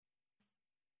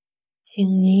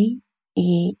请你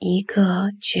以一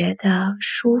个觉得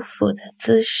舒服的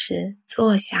姿势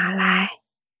坐下来，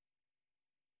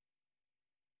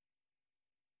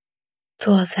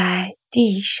坐在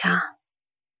地上，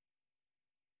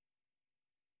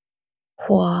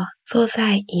或坐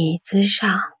在椅子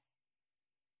上，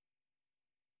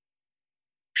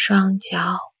双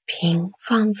脚平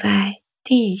放在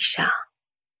地上，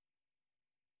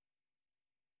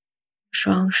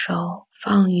双手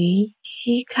放于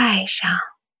膝盖上，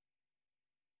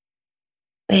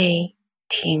背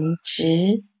挺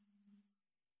直，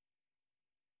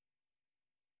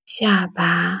下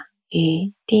巴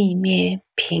与地面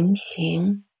平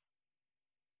行。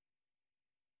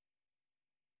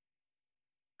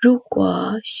如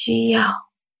果需要，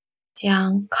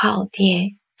将靠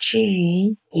垫置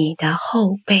于你的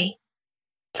后背，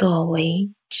作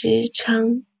为支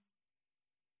撑。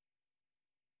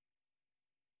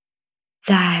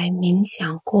在冥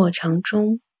想过程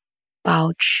中，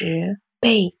保持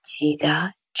背脊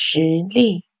的直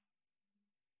立。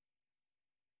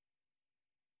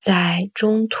在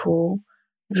中途，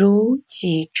如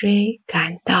脊椎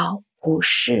感到不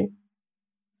适，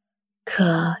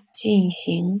可进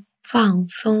行放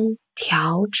松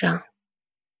调整。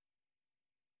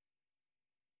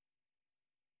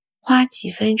花几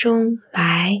分钟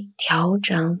来调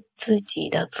整自己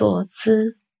的坐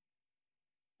姿，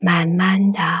慢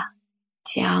慢地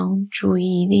将注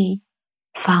意力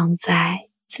放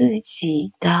在自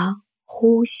己的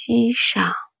呼吸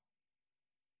上，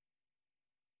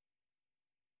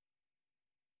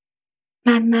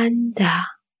慢慢地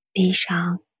闭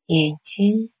上眼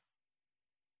睛，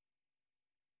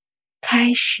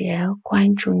开始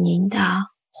关注您的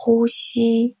呼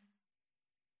吸，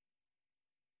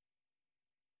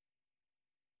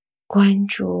关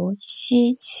注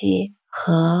吸气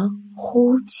和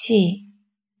呼气。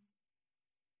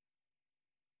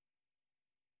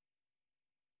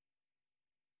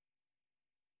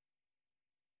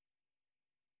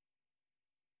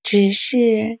只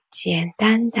是简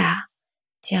单的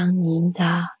将您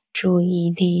的注意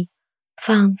力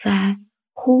放在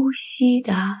呼吸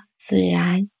的自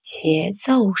然节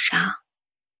奏上。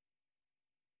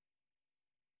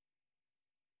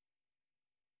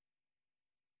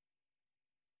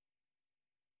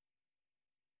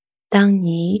当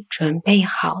你准备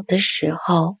好的时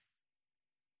候，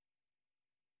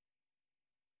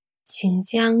请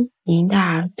将您的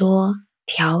耳朵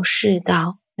调试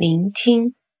到聆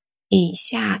听以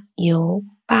下由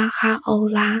巴哈欧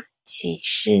拉启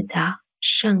示的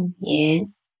圣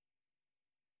言。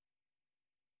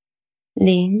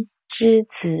灵之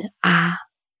子啊，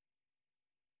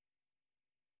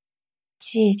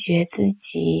弃绝自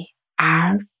己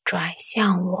而转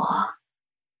向我，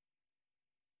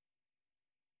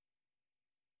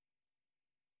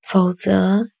否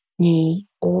则你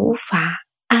无法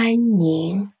安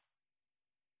宁。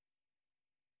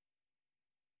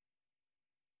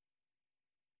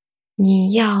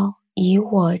你要以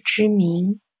我之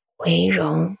名为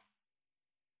荣，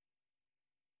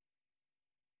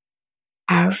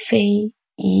而非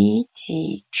以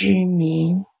己之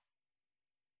名。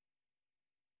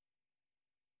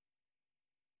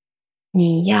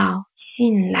你要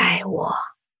信赖我，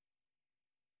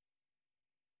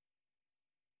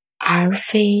而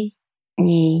非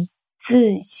你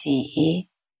自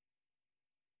己。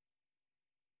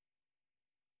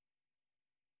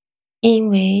因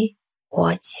为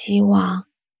我期望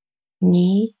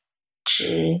你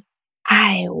只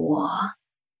爱我，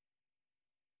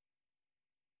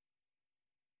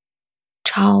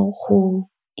超乎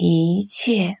一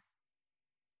切。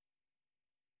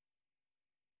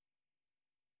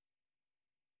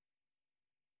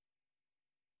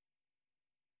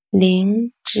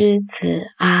灵之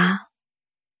子啊，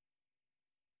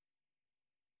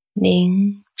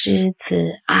灵之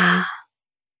子啊，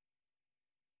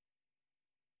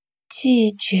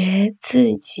弃绝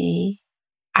自己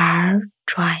而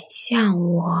转向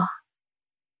我，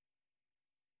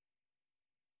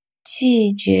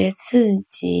弃绝自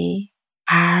己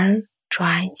而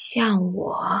转向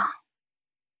我，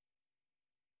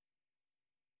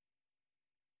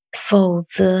否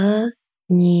则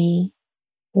你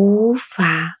无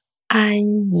法安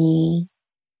宁，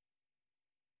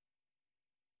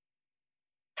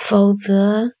否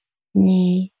则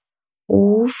你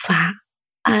无法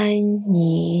安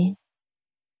宁。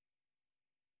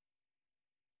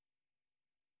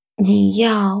你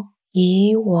要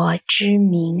以我之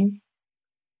名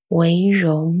为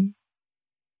荣，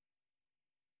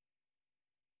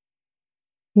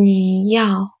你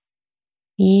要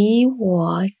以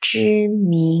我之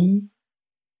名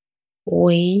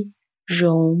为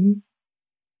荣。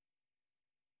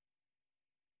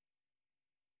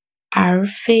而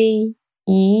非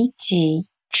以己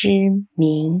之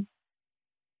名，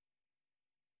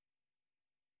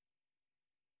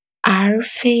而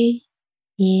非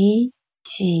以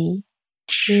己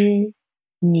之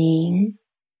名。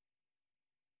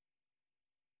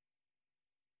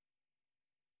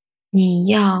你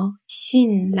要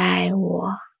信赖我，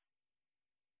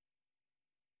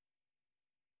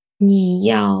你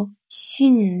要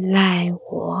信赖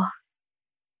我，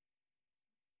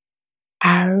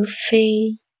而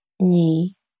非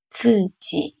你自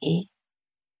己，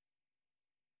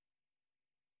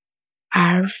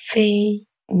而非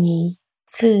你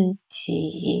自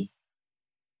己，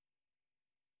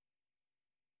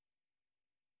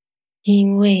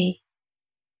因为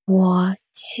我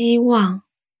期望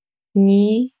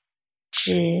你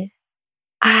只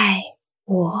爱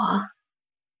我，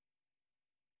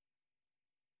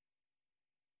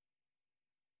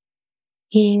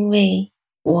因为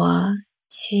我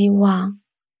期望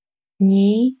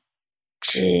你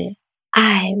只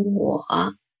爱我，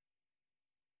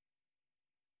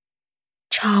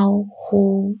超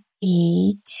乎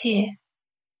一切，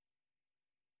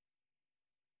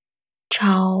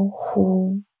超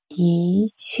乎一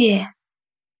切。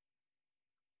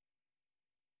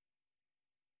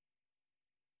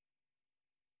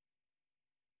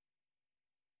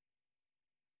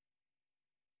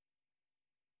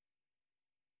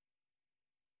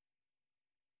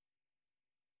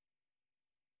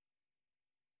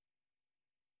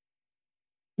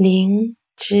灵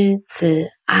之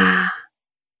子啊，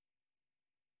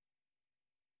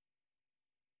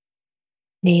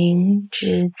灵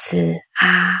之子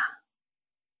啊，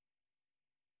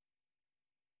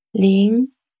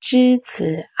灵之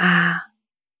子啊，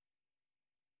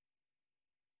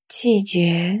弃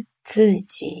绝自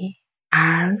己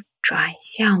而转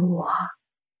向我，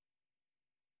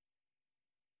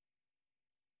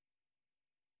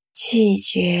弃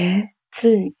绝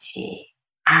自己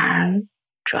而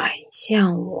转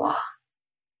向我，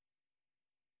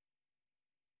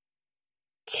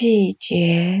弃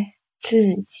绝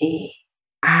自己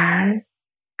而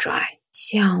转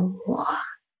向我，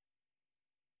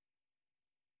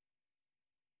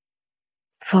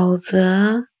否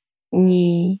则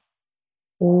你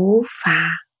无法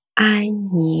安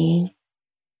宁，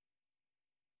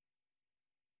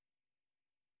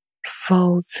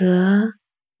否则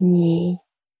你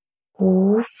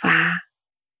无法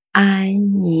安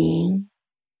宁，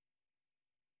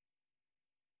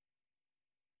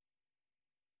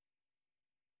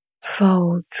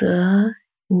否则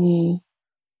你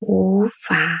无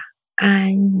法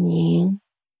安宁。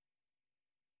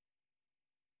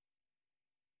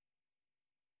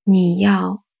你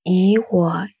要以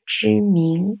我之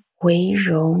名为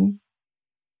荣，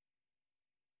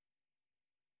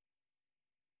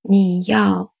你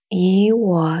要以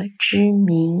我之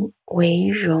名为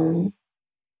荣，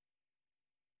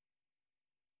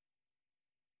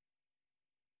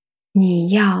你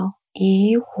要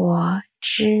以我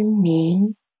之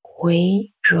名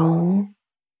为荣，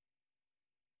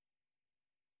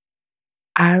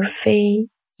而非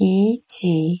以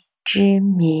己之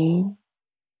名，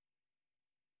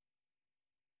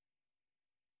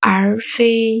而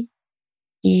非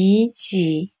以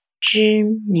己之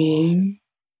名，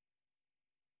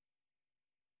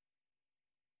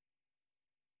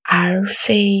而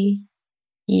非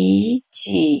以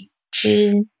己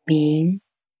之名。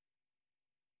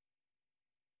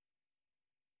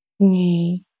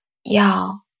你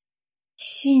要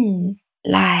信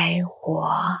赖我，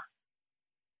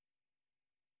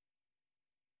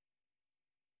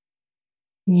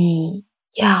你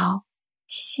要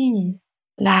信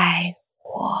赖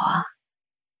我，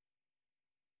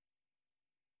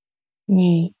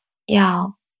你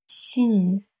要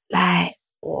信赖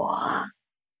我，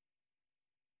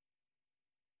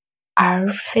而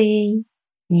非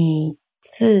你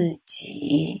自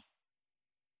己，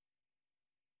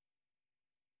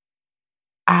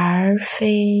而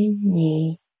非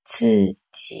你自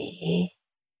己，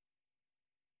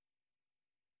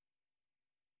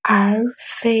而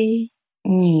非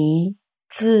你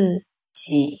自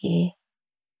己，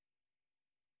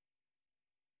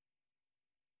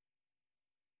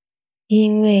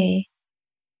因为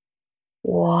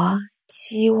我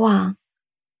期望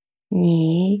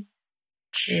你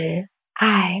只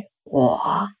爱我，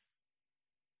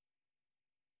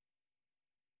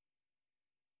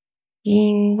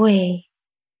因为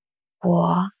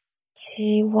我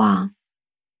期望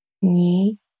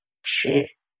你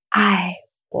只爱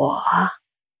我，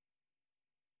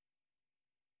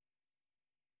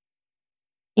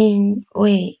因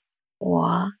为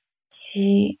我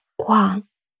期望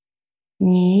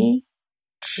你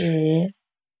只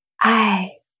爱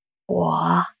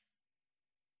我，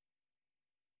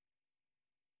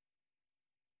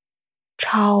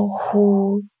超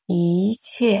乎一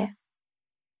切，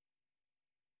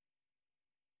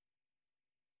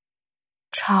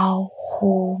超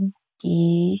乎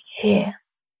一切，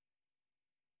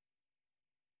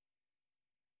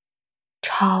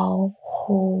超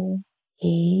乎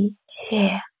一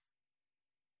切。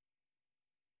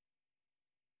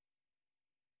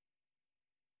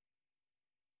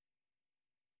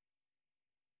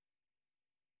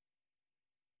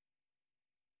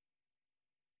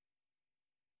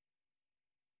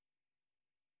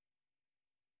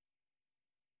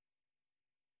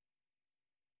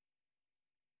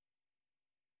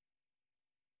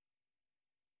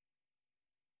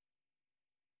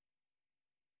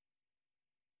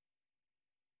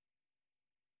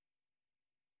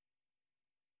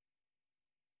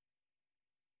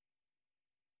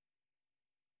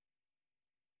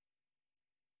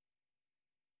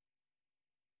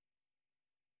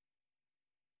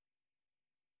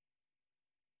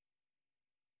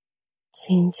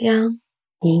请将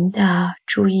您的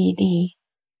注意力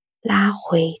拉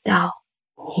回到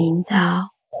您的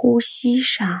呼吸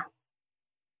上，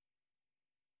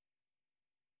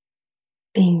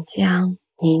并将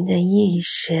您的意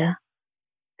识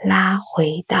拉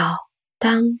回到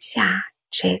当下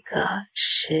这个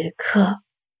时刻。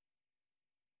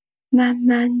慢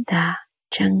慢地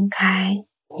睁开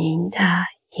您的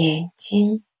眼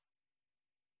睛，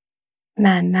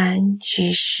慢慢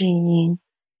去适应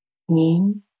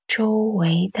您周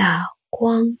围的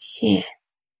光线。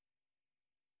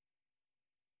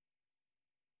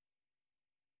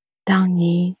当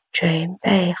你准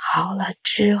备好了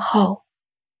之后，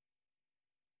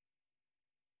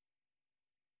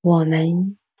我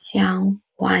们将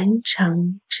完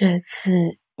成这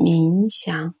次冥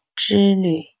想之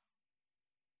旅。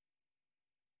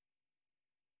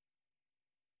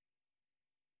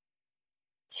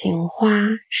请花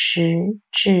10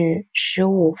至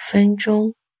15分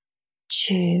钟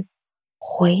去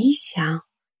回想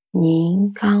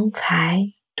您刚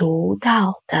才读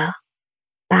到的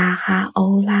巴哈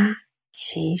欧拉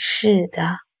启示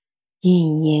的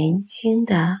引言经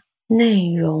的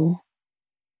内容，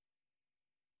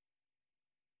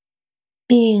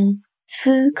并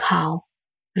思考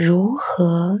如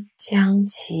何将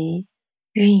其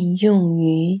运用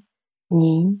于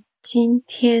您今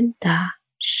天的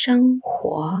生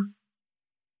活。